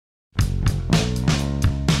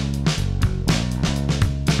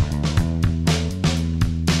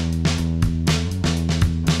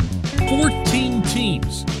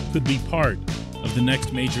could be part of the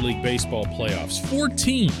next Major League Baseball playoffs.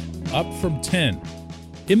 14 up from 10.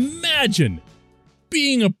 Imagine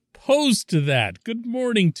being opposed to that. Good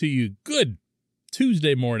morning to you. Good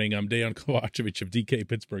Tuesday morning. I'm Dejan Kovacevic of DK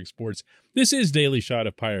Pittsburgh Sports. This is Daily Shot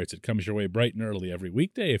of Pirates. It comes your way bright and early every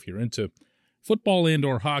weekday. If you're into football and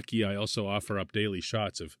or hockey, I also offer up daily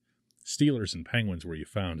shots of Steelers and Penguins where you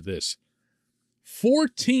found this.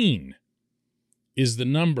 14 is the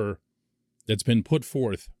number that's been put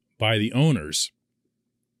forth by the owners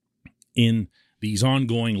in these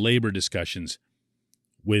ongoing labor discussions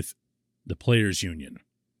with the players' union.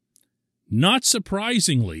 Not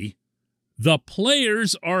surprisingly, the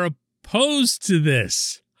players are opposed to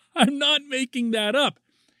this. I'm not making that up.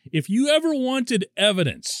 If you ever wanted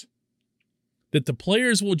evidence that the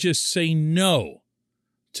players will just say no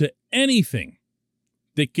to anything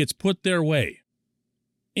that gets put their way,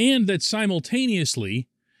 and that simultaneously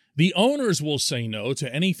the owners will say no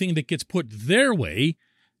to anything that gets put their way,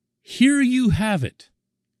 here you have it.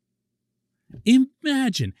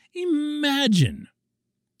 Imagine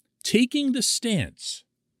taking the stance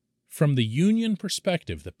from the union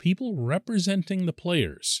perspective, the people representing the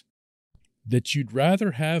players, that you'd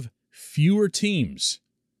rather have fewer teams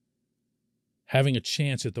having a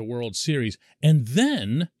chance at the World Series, and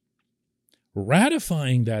then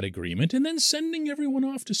ratifying that agreement and then sending everyone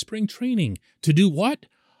off to spring training to do what?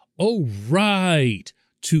 Oh, right,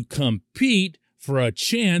 to compete for a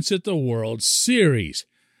chance at the World Series.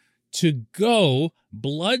 To go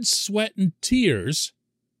blood, sweat, and tears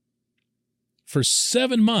for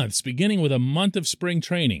 7 months, beginning with a month of spring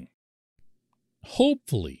training.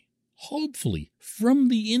 Hopefully, from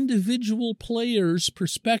the individual player's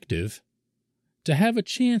perspective, to have a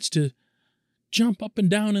chance to jump up and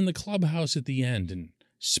down in the clubhouse at the end and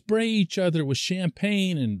spray each other with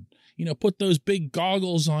champagne and, put those big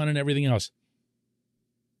goggles on and everything else.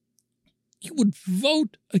 You would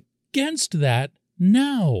vote against that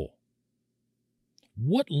now.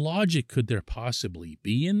 What logic could there possibly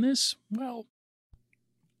be in this? Well,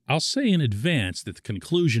 I'll say in advance that the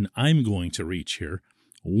conclusion I'm going to reach here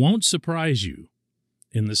won't surprise you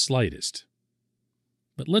in the slightest.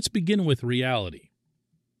 But let's begin with reality.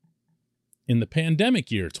 In the pandemic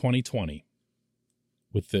year 2020,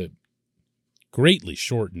 with the greatly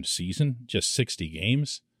shortened season, just 60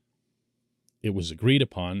 games, it was agreed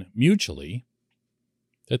upon mutually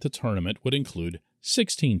that the tournament would include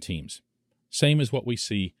 16 teams, same as what we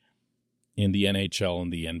see in the NHL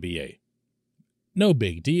and the NBA. No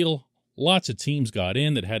big deal. Lots of teams got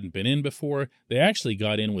in that hadn't been in before. They actually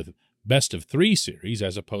got in with best-of-3 series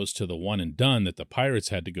as opposed to the one-and-done that the Pirates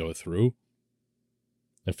had to go through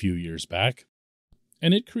a few years back.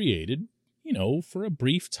 And it created, for a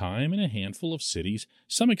brief time in a handful of cities,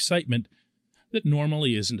 some excitement that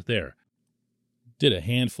normally isn't there. Did a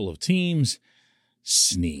handful of teams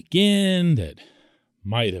sneak in that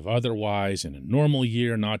might have otherwise in a normal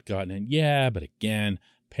year not gotten in? Yeah, but again,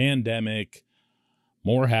 pandemic,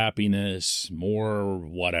 more happiness, more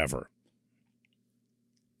whatever.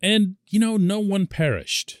 And, no one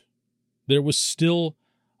perished. There was still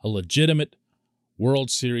a legitimate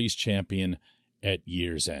World Series champion at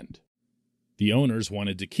year's end. The owners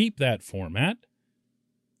wanted to keep that format,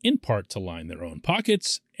 in part to line their own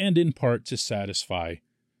pockets, and in part to satisfy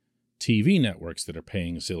TV networks that are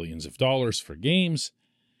paying zillions of dollars for games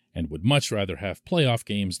and would much rather have playoff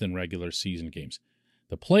games than regular season games.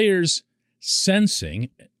 The players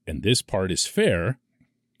sensing, and this part is fair,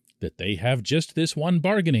 that they have just this one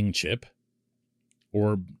bargaining chip,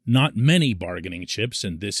 or not many bargaining chips,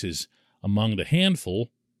 and this is among the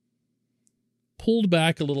handful, pulled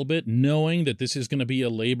back a little bit, knowing that this is going to be a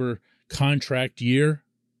labor contract year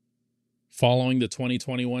following the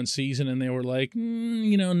 2021 season, and they were like,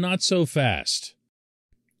 not so fast.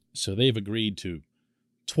 So they've agreed to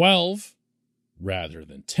 12 rather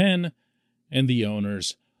than 10, and the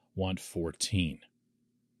owners want 14.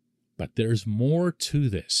 But there's more to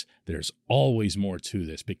this. There's always more to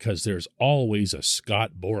this, because there's always a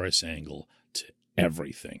Scott Boras angle to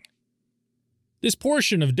everything. This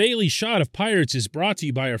portion of Daily Shot of Pirates is brought to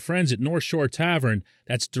you by our friends at North Shore Tavern.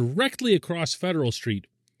 That's directly across Federal Street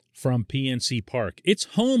from PNC Park.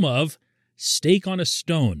 It's home of Steak on a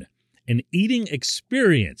Stone, an eating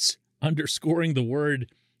experience, underscoring the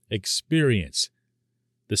word experience.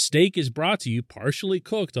 The steak is brought to you partially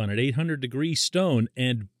cooked on an 800-degree stone,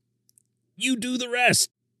 and you do the rest.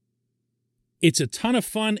 It's a ton of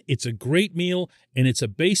fun, it's a great meal, and it's a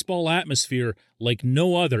baseball atmosphere like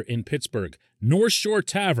no other in Pittsburgh. North Shore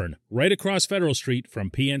Tavern, right across Federal Street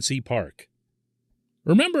from PNC Park.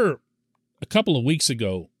 Remember a couple of weeks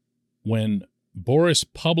ago when Boras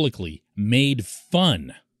publicly made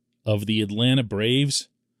fun of the Atlanta Braves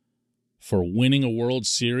for winning a World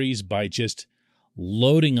Series by just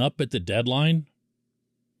loading up at the deadline?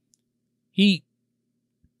 He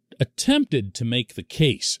attempted to make the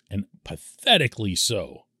case, and pathetically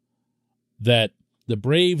so, that the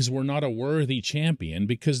Braves were not a worthy champion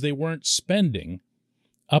because they weren't spending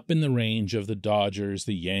up in the range of the Dodgers,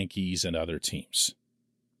 the Yankees, and other teams.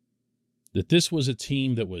 That this was a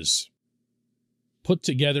team that was put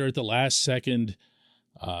together at the last second,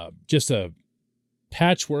 just a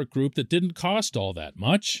patchwork group that didn't cost all that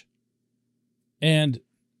much, and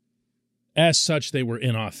as such, they were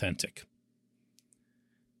inauthentic.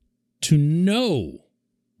 To know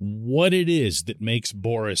what it is that makes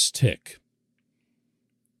Boras tick,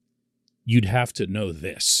 you'd have to know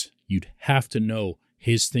this. You'd have to know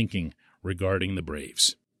his thinking regarding the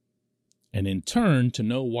Braves. And in turn, to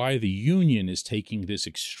know why the union is taking this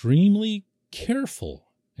extremely careful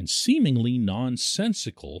and seemingly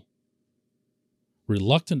nonsensical,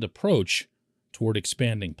 reluctant approach toward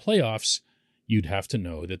expanding playoffs, you'd have to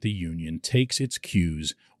know that the union takes its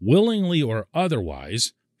cues, willingly or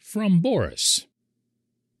otherwise, from Boras.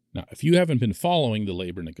 Now, if you haven't been following the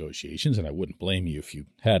labor negotiations, and I wouldn't blame you if you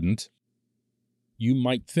hadn't, you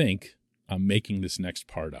might think I'm making this next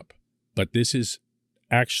part up. But this is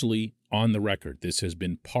actually on the record. This has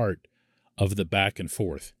been part of the back and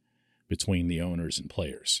forth between the owners and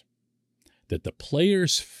players. That the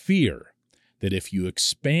players fear that if you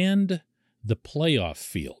expand the playoff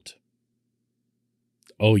field,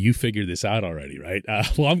 oh, you figured this out already, right?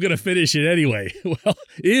 Well, I'm going to finish it anyway. Well,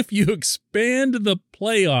 if you expand the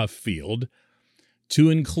playoff field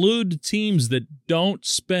to include teams that don't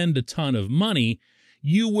spend a ton of money,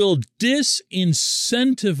 you will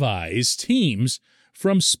disincentivize teams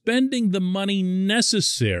from spending the money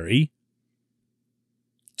necessary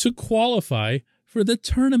to qualify for the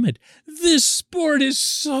tournament. This sport is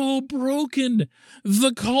so broken.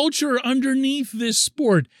 The culture underneath this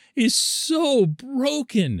sport is so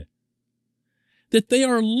broken that they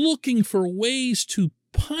are looking for ways to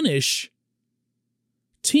punish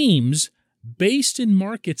teams based in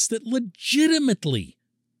markets that legitimately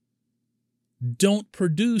don't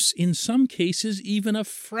produce, in some cases, even a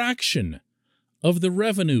fraction of the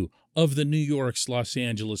revenue of the New Yorks, Los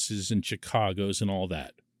Angeleses, and Chicagos and all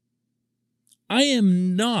that. I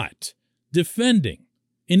am not defending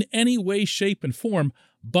in any way, shape, and form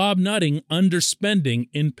Bob Nutting underspending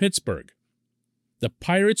in Pittsburgh. The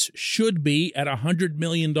Pirates should be at $100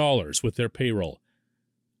 million with their payroll.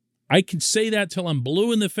 I can say that till I'm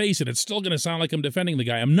blue in the face, and it's still going to sound like I'm defending the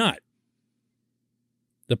guy. I'm not.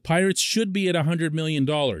 The Pirates should be at $100 million.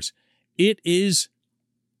 It is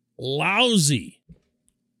lousy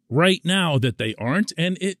right now that they aren't,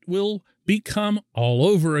 and it will become all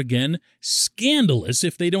over again scandalous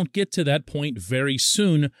if they don't get to that point very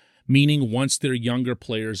soon, meaning once their younger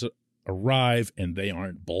players arrive and they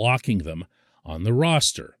aren't blocking them on the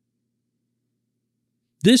roster.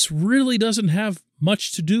 This really doesn't have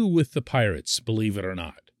much to do with the Pirates, believe it or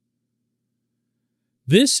not.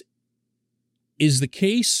 This is the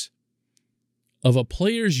case of a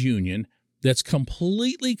players' union that's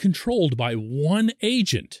completely controlled by one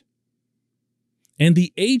agent. And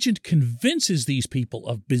the agent convinces these people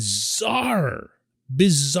of bizarre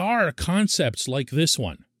concepts like this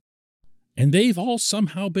one. And they've all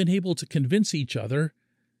somehow been able to convince each other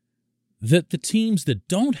that the teams that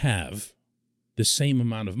don't have the same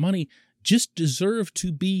amount of money just deserve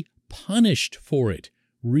to be punished for it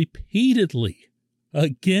repeatedly,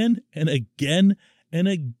 again and again and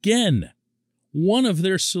again. One of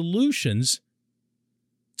their solutions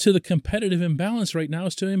to the competitive imbalance right now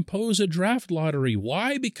is to impose a draft lottery.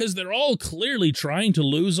 Why? Because they're all clearly trying to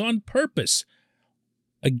lose on purpose.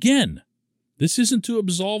 Again, this isn't to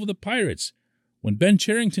absolve the Pirates. When Ben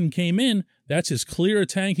Cherington came in, that's as clear a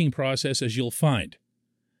tanking process as you'll find.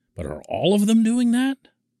 But are all of them doing that?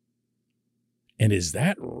 And is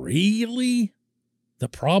that really the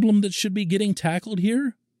problem that should be getting tackled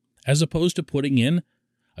here, as opposed to putting in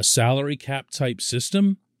a salary cap type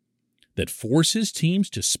system that forces teams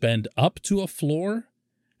to spend up to a floor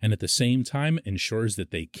and at the same time ensures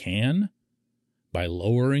that they can by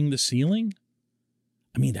lowering the ceiling?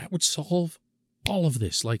 I mean, that would solve all of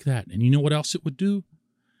this like that. And you know what else it would do?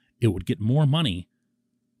 It would get more money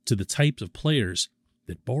to the types of players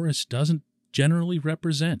that Boras doesn't generally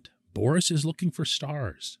represent. Boras is looking for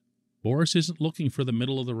stars. Boras isn't looking for the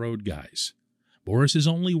middle-of-the-road guys. Boras is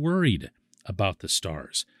only worried about the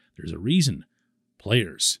stars. There's a reason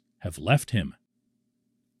players have left him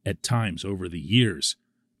at times over the years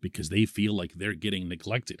because they feel like they're getting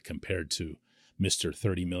neglected compared to Mr.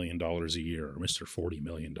 $30 million a year or Mr. $40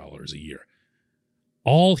 million a year.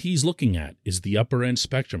 All he's looking at is the upper end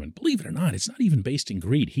spectrum. And believe it or not, it's not even based in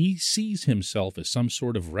greed. He sees himself as some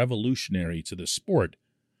sort of revolutionary to the sport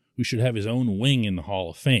who should have his own wing in the Hall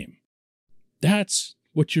of Fame. That's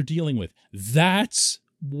what you're dealing with. That's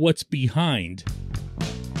what's behind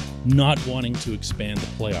not wanting to expand the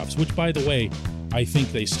playoffs, which, by the way, I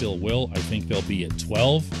think they still will. I think they'll be at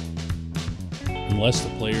 12 unless the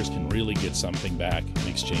players can really get something back in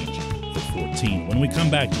exchange for 14. When we come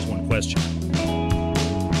back, just one question.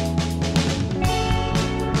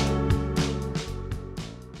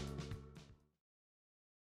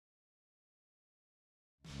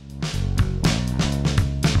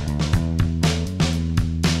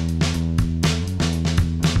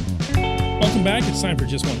 Welcome back. It's time for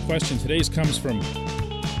Just One Question. Today's comes from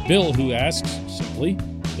Bill, who asks simply,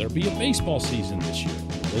 will there be a baseball season this year?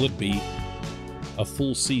 Will it be a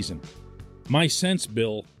full season? My sense,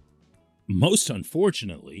 Bill, most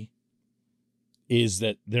unfortunately, is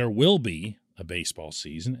that there will be a baseball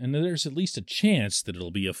season, and there's at least a chance that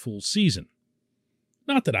it'll be a full season.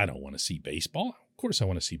 Not that I don't want to see baseball. Of course I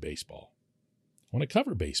want to see baseball. I want to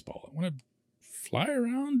cover baseball. I want to fly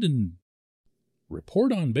around and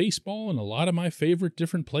report on baseball in a lot of my favorite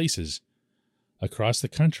different places across the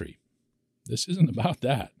country. This isn't about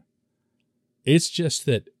that. It's just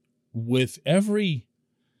that with every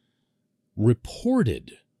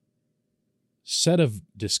reported set of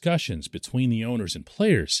discussions between the owners and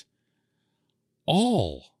players,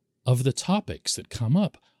 all of the topics that come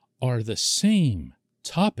up are the same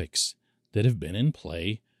topics that have been in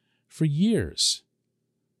play for years.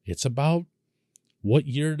 It's about what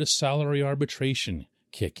year does salary arbitration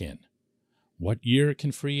kick in? What year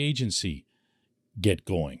can free agency get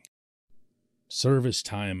going? Service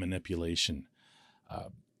time manipulation.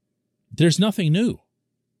 There's nothing new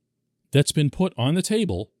that's been put on the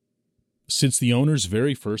table since the owner's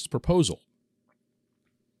very first proposal.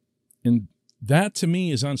 And that, to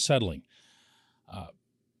me, is unsettling.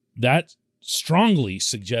 That strongly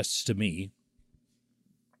suggests to me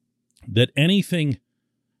that any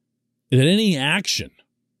action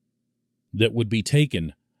that would be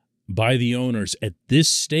taken by the owners at this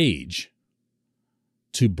stage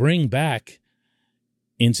to bring back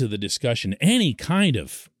into the discussion any kind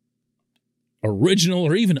of original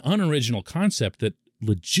or even unoriginal concept that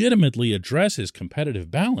legitimately addresses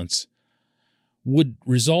competitive balance would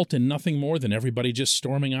result in nothing more than everybody just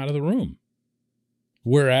storming out of the room.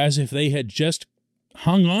 Whereas if they had just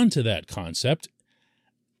hung on to that concept,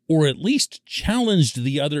 or at least challenged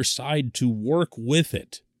the other side to work with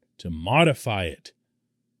it, to modify it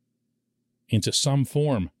into some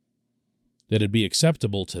form that'd be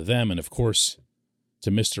acceptable to them and, of course,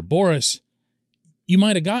 to Mr. Boras, you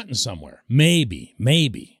might have gotten somewhere. Maybe.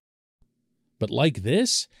 But like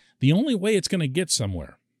this, the only way it's going to get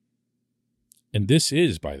somewhere, and this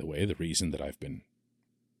is, by the way, the reason that I've been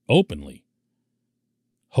openly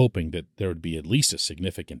hoping that there would be at least a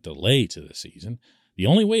significant delay to the season, the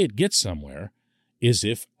only way it gets somewhere is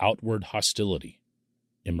if outward hostility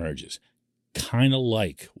emerges, kind of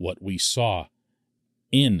like what we saw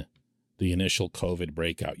in the initial COVID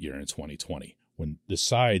breakout year in 2020, when the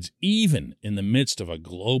sides, even in the midst of a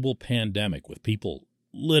global pandemic with people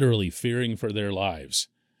literally fearing for their lives,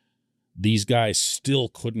 these guys still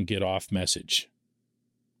couldn't get off message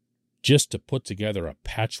just to put together a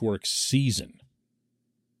patchwork season.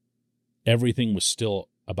 Everything was still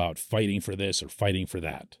about fighting for this or fighting for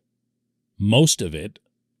that. Most of it,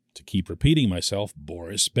 to keep repeating myself,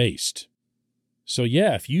 Boris-based. So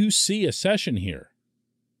yeah, if you see a session here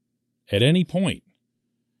at any point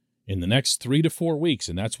in the next 3 to 4 weeks,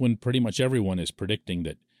 and that's when pretty much everyone is predicting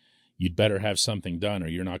that you'd better have something done or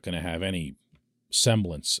you're not going to have any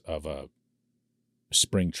semblance of a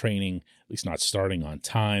spring training, at least not starting on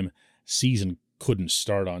time. Season couldn't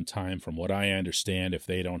start on time from what I understand if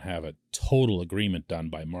they don't have a total agreement done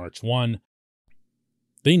by March 1.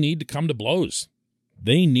 They need to come to blows.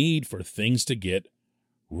 They need for things to get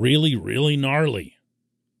really, really gnarly.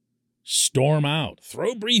 Storm out.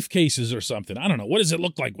 Throw briefcases or something. I don't know. What does it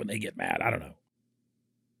look like when they get mad? I don't know.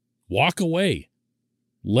 Walk away.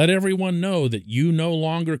 Let everyone know that you no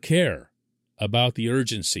longer care about the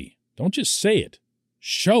urgency. Don't just say it.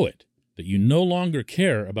 Show it that you no longer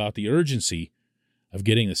care about the urgency of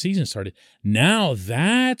getting the season started. Now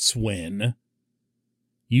that's when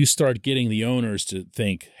you start getting the owners to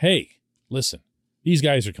think, hey, listen, these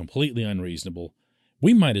guys are completely unreasonable.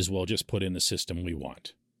 We might as well just put in the system we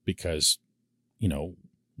want because,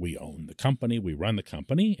 we own the company, we run the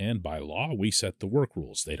company, and by law, we set the work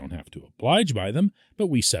rules. They don't have to oblige by them, but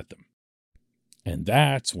we set them. And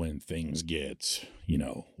that's when things get,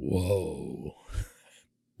 whoa.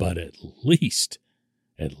 But at least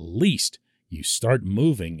at least you start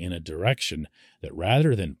moving in a direction that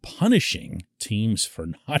rather than punishing teams for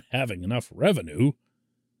not having enough revenue,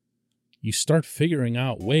 you start figuring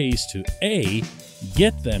out ways to A,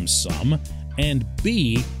 get them some, and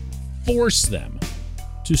B, force them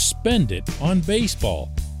to spend it on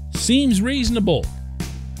baseball. Seems reasonable.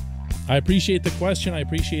 I appreciate the question. I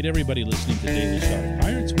appreciate everybody listening to Daily Shot of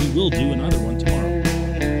Pirates. We will do another one